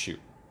the mechs shoot.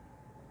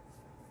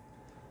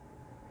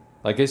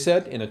 Like I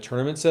said, in a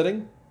tournament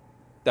setting,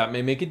 that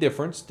may make a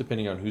difference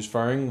depending on who's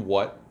firing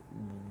what,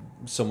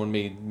 someone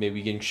may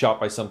be getting shot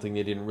by something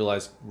they didn't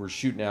realize were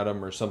shooting at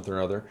them or something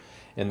or other,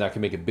 and that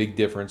can make a big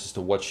difference as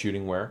to what's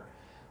shooting where.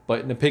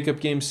 But in a pickup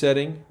game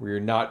setting where you're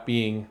not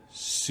being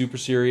super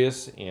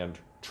serious and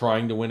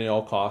trying to win at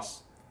all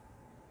costs,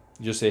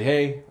 you just say,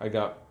 hey, I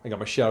got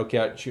my Shadow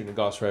Cat shooting a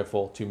Gauss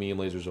rifle, 2 medium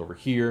lasers over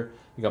here.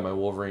 I got my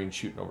Wolverine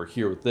shooting over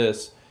here with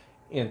this,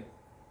 and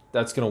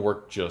that's going to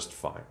work just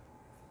fine.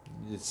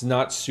 It's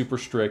not super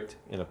strict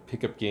in a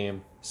pickup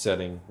game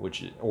setting,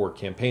 or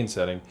campaign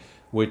setting,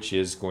 which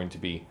is going to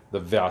be the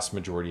vast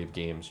majority of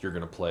games you're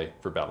going to play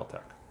for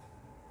Battletech.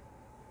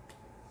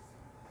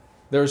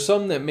 There are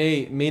some that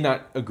may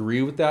not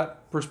agree with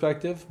that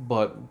perspective,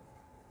 but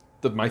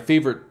my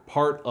favorite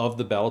part of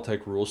the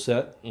Battletech rule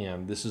set,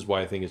 and this is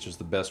why I think it's just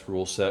the best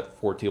rule set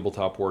for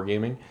tabletop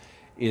wargaming,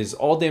 is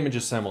all damage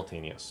is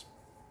simultaneous.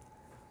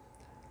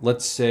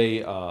 Let's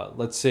say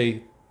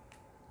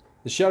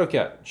the Shadow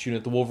Cat shooting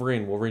at the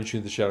Wolverine shooting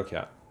at the Shadow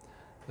Cat.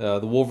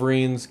 The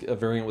Wolverine's a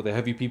variant with a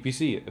heavy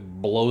PPC.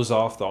 It blows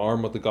off the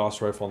arm with the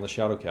Gauss rifle on the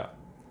Shadow Cat.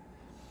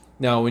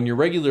 Now, in your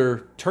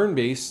regular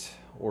turn-based,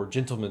 or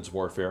gentleman's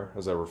warfare,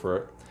 as I refer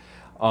it,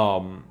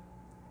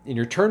 in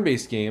your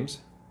turn-based games,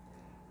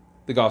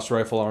 the Gauss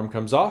rifle arm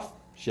comes off,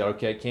 Shadow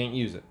Cat can't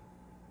use it.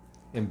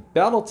 In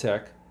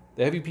Battletech,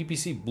 the heavy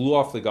PPC blew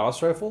off the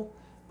Gauss rifle,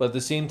 but at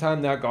the same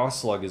time, that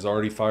Gauss slug is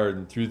already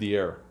fired through the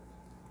air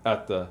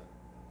at the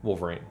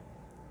Wolverine.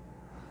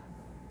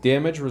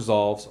 Damage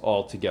resolves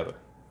all together.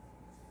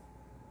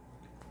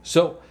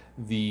 So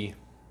the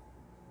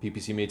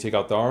PPC may take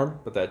out the arm,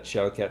 but that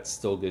Shadow Cat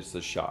still gets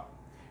the shot.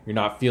 You're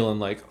not feeling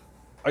like,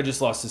 I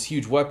just lost this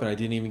huge weapon, I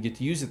didn't even get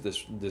to use it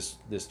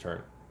this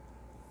turn.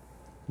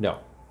 No.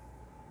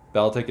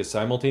 Battletech is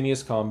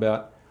simultaneous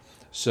combat,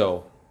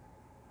 so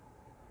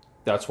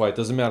that's why it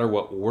doesn't matter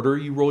what order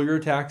you roll your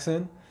attacks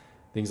in,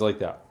 things like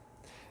that.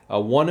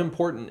 One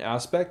important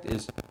aspect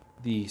is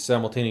the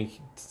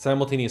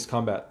simultaneous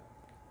combat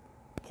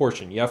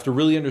portion. You have to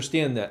really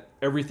understand that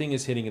everything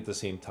is hitting at the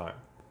same time.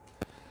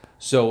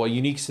 So a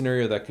unique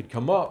scenario that could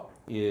come up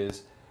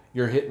is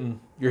you're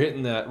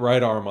hitting that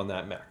right arm on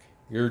that mech.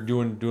 You're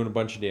doing a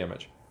bunch of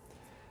damage.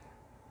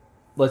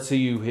 Let's say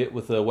you hit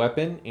with a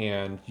weapon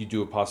and you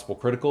do a possible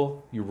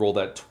critical. You roll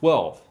that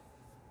 12.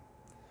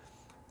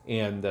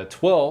 And that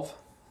 12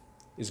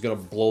 is going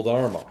to blow the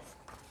arm off.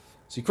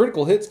 See,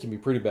 critical hits can be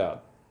pretty bad.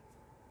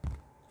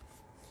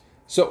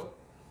 So,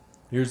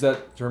 here's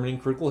that determining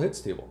critical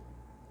hits table.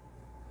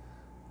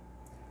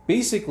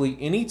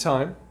 Basically,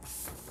 anytime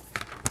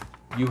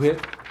you hit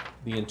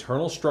the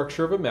internal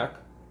structure of a mech,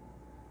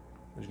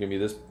 there's going to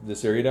be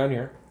this area down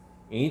here.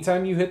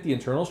 Anytime you hit the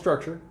internal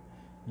structure,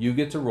 you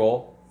get to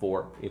roll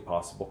for a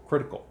possible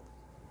critical.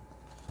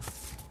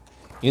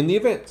 In the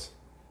event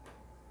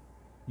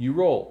you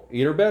roll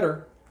 8 or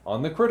better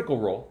on the critical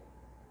roll,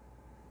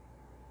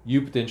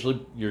 you're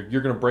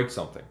going to break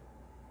something.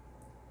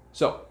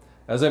 So,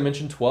 as I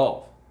mentioned,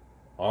 12,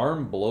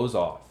 arm blows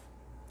off,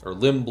 or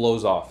limb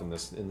blows off in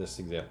this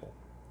example.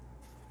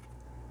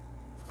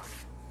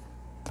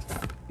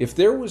 If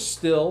there is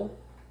still,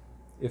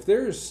 a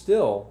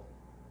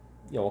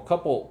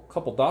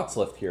couple dots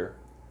left here,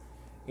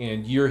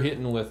 and you're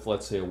hitting with,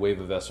 let's say, a wave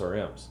of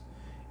SRMs,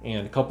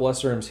 and a couple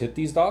SRMs hit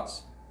these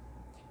dots,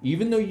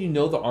 even though you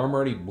know the armor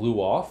already blew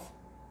off,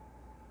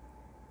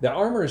 the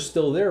armor is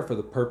still there for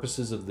the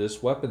purposes of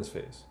this weapons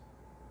phase.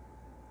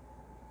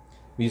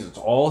 It means it's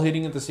all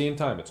hitting at the same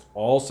time. It's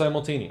all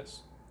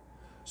simultaneous.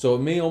 So it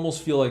may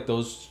almost feel like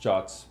those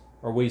shots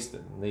are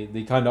wasted.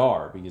 They kind of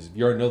are, because if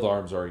you already know the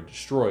arm's already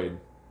destroyed,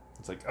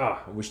 it's like,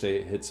 I wish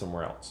they hit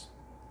somewhere else.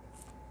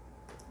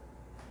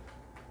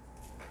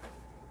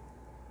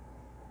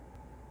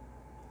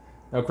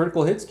 Now,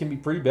 critical hits can be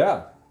pretty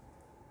bad.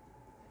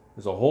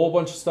 There's a whole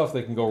bunch of stuff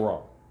that can go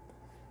wrong.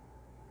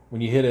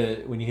 When you hit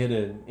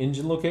an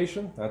engine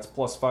location, that's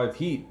 +5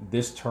 heat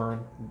this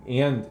turn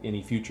and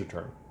any future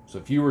turn. So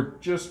if you were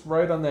just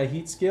right on that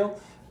heat scale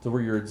to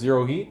where you're at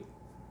 0 heat,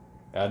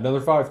 add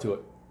another 5 to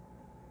it.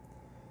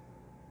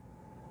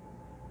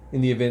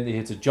 In the event it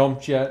hits a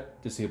jump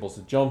jet, disables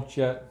the jump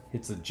jet,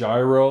 hits the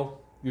gyro,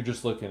 you're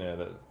just looking at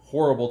a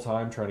horrible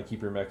time trying to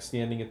keep your mech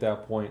standing at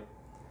that point.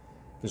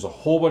 There's a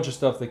whole bunch of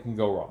stuff that can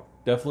go wrong.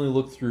 Definitely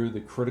look through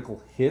the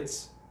critical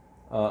hits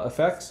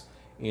effects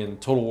in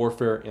Total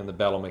Warfare and the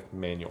Battle Mech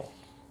Manual.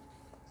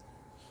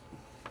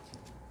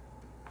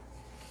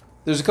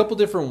 There's a couple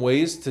different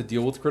ways to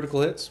deal with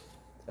critical hits.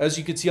 As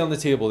you can see on the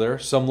table there,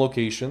 some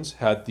locations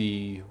had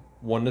the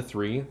 1 to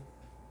 3.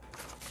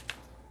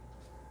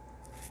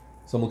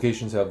 Some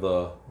locations have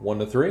the 1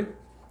 to 3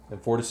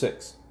 and 4 to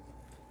 6.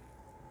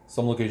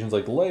 Some locations,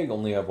 like the leg,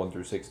 only have 1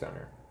 through 6 down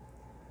here.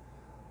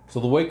 So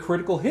the way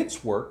critical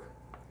hits work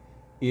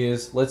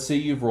is, let's say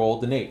you've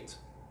rolled an 8.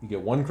 You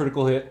get 1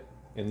 critical hit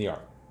in the arm.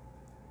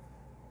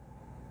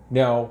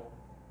 Now,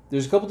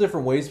 there's a couple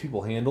different ways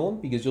people handle them,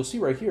 because you'll see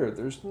right here,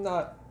 there's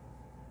not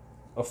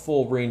a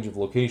full range of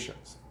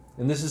locations.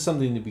 And this is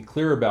something to be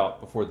clear about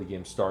before the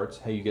game starts,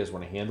 how you guys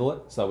want to handle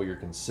it, so that way you're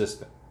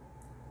consistent.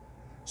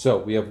 So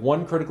we have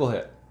 1 critical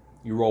hit.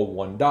 You roll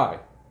 1 die,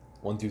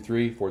 1 through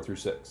 3, 4 through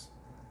 6.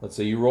 Let's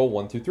say you roll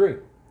 1 through 3.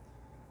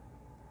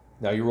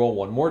 Now you roll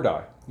one more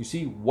die. You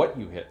see what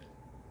you hit.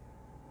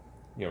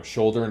 You know,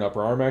 shoulder and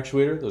upper arm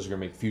actuator, those are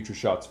going to make future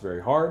shots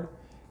very hard.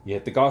 You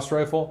hit the Gauss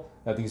rifle,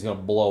 that thing's going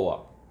to blow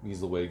up. Because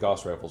of the way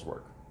Gauss rifles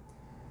work.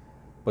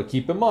 But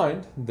keep in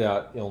mind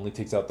that it only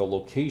takes out the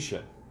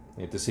location.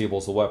 It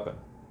disables the weapon.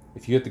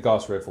 If you hit the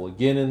Gauss rifle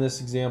again in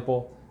this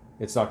example,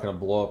 it's not going to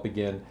blow up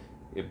again,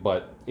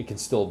 but it can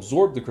still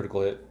absorb the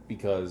critical hit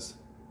because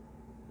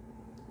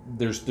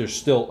there's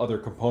still other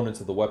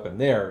components of the weapon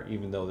there,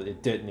 even though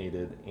it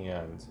detonated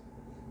and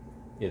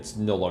it's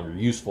no longer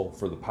useful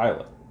for the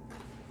pilot.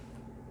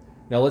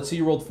 Now let's say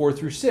you rolled 4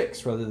 through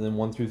 6 rather than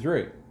 1 through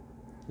 3.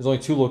 There's only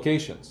 2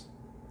 locations.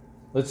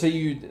 Let's say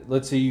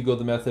you go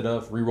the method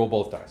of reroll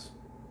both dice.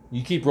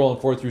 You keep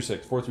rolling 4 through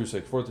 6, 4 through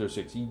 6, 4 through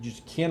 6. You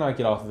just cannot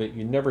get off of it.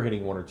 You're never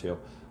hitting 1 or 2,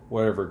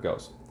 wherever it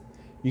goes.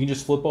 You can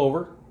just flip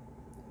over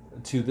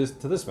to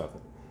this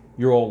method.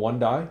 You roll 1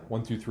 die,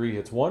 1 through 3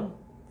 hits 1,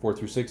 4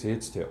 through 6 it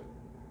hits 2.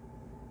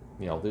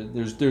 You know,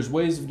 there's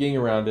ways of getting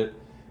around it.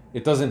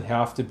 It doesn't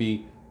have to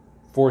be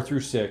 4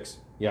 through 6.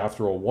 You have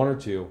to roll 1 or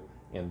 2,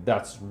 and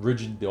that's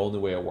rigid the only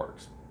way it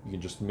works. You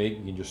can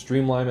just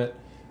streamline it.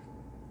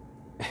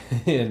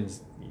 And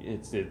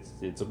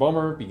it's a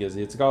bummer because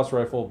it's a Gauss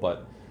rifle,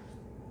 but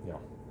you know,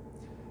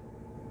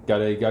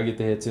 gotta get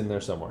the hits in there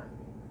somewhere.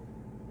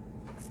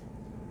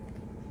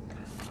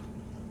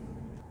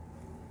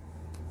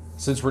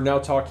 Since we're now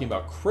talking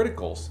about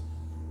criticals,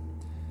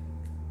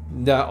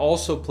 that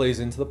also plays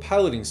into the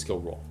piloting skill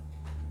roll.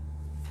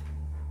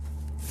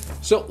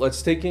 So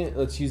let's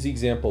use the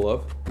example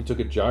of we took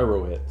a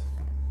gyro hit,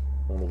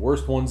 one of the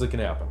worst ones that can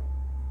happen.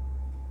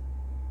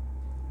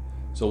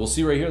 So we'll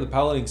see right here the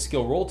piloting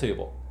skill roll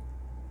table.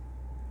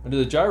 Under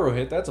the gyro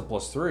hit, that's a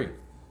 +3.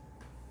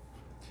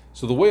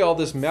 So the way all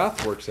this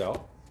math works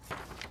out,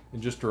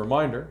 and just a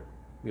reminder,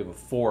 we have a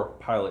 4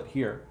 pilot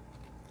here.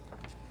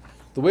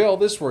 The way all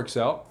this works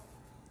out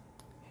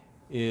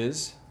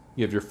is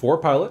you have your 4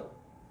 pilot,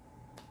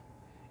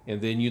 and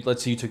then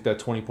let's say you took that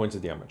 20 points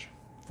of damage.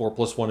 4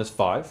 plus 1 is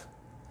 5,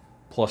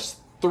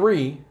 plus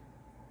 3,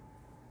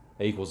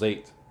 that equals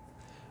 8.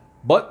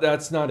 But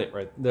that's not it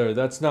right there.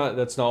 That's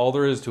not all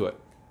there is to it.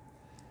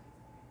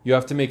 You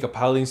have to make a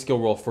piloting skill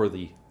roll for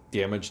the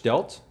damage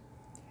dealt,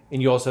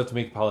 and you also have to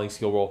make a piloting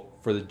skill roll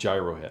for the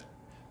gyro hit.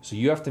 So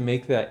you have to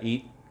make that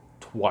 8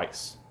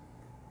 twice.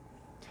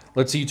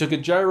 Let's say you took a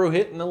gyro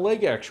hit and a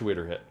leg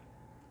actuator hit.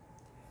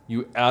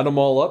 You add them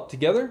all up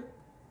together,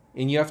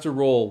 and you have to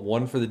roll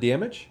 1 for the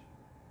damage,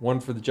 1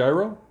 for the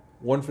gyro,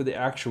 1 for the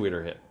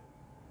actuator hit.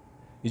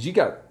 Because you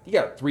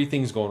got 3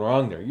 things going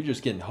wrong there. You're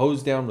just getting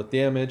hosed down with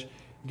damage.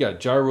 You got a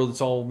gyro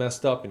that's all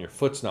messed up, and your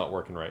foot's not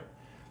working right.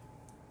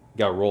 You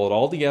got to roll it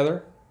all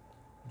together.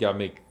 You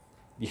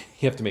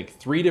have to make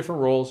 3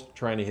 different rolls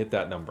trying to hit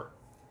that number.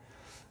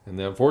 And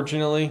then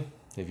unfortunately,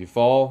 if you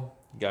fall,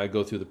 you got to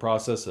go through the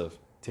process of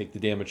take the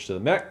damage to the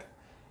mech,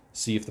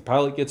 see if the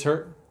pilot gets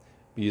hurt.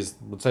 Because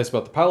what's nice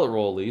about the pilot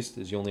roll, at least,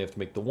 is you only have to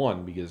make the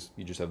 1 because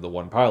you just have the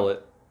 1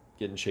 pilot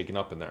getting shaken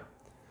up in there.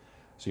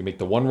 So you make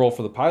the 1 roll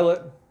for the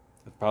pilot.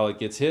 If the pilot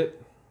gets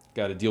hit,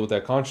 got to deal with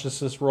that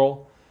consciousness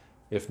roll.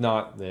 If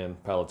not, then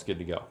pilot's good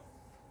to go.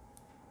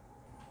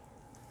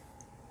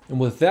 And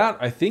with that,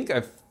 I think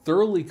I've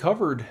thoroughly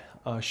covered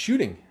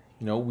shooting.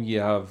 You know, we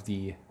have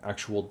the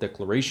actual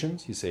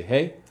declarations. You say,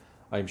 hey,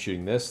 I'm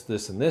shooting this,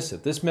 this, and this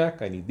at this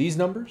mech. I need these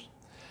numbers.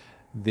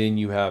 Then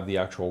you have the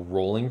actual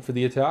rolling for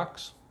the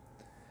attacks.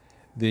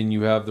 Then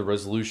you have the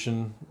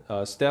resolution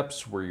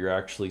steps where you're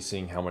actually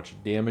seeing how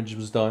much damage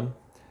was done.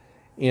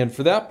 And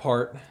for that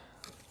part,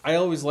 I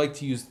always like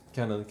to use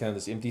kind of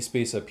this empty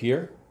space up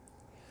here.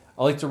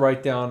 I like to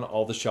write down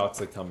all the shots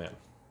that come in.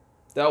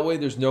 That way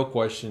there's no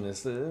question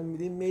as to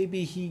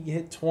maybe he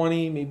hit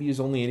 20, maybe he's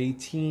only at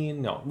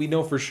 18. No, we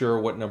know for sure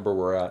what number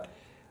we're at.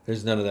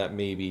 There's none of that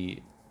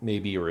maybe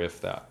or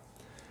if that.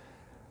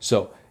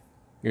 So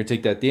you're going to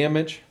take that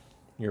damage.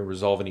 You're going to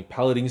resolve any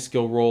piloting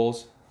skill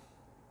rolls.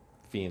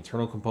 If the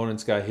internal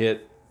components got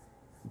hit,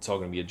 it's all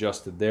going to be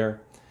adjusted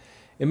there.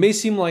 It may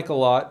seem like a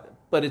lot,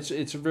 but it's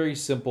a very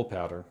simple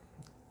pattern.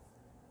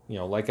 You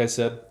know, like I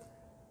said,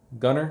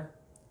 gunner,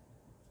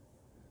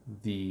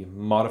 the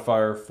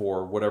modifier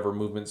for whatever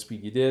movement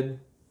speed you did,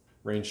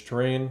 range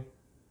terrain,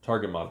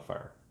 target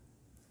modifier.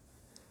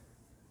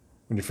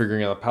 When you're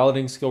figuring out a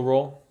piloting skill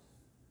roll,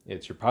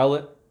 it's your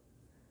pilot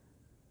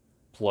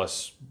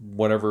plus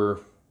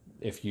whatever.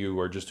 If you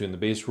are just doing the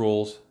base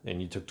rolls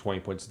and you took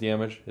 20 points of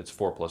damage, it's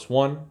 4 plus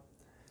 1.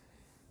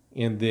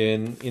 And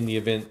then in the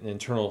event an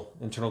internal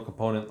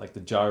component like the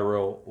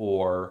gyro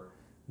or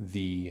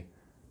leg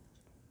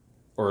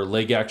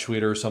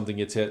actuator or something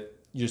gets hit,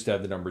 you just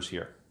add the numbers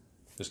here.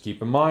 Just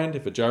keep in mind,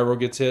 if a gyro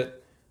gets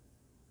hit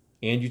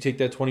and you take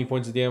that 20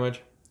 points of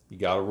damage, you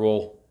got to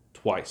roll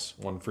twice,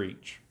 1 for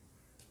each.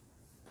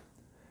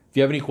 If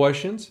you have any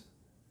questions,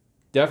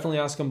 definitely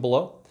ask them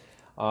below.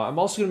 I'm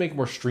also going to make a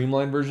more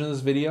streamlined version of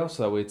this video,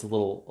 so that way it's a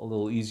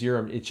little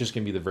easier. It's just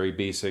going to be the very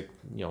basic,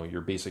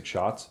 your basic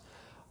shots.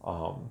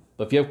 But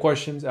if you have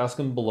questions, ask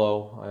them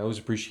below. I always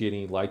appreciate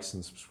any likes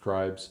and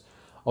subscribes.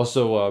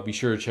 Also, be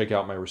sure to check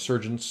out my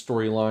Resurgence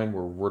storyline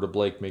where Word of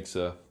Blake makes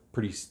a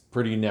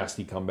pretty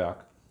nasty comeback.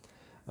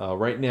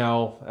 Right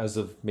now, as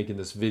of making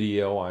this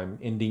video, I'm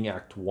ending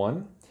Act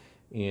 1,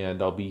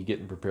 and I'll be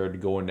getting prepared to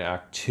go into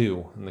Act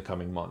 2 in the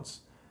coming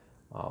months.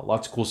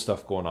 Lots of cool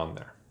stuff going on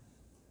there.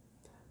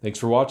 Thanks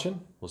for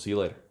watching. We'll see you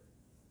later.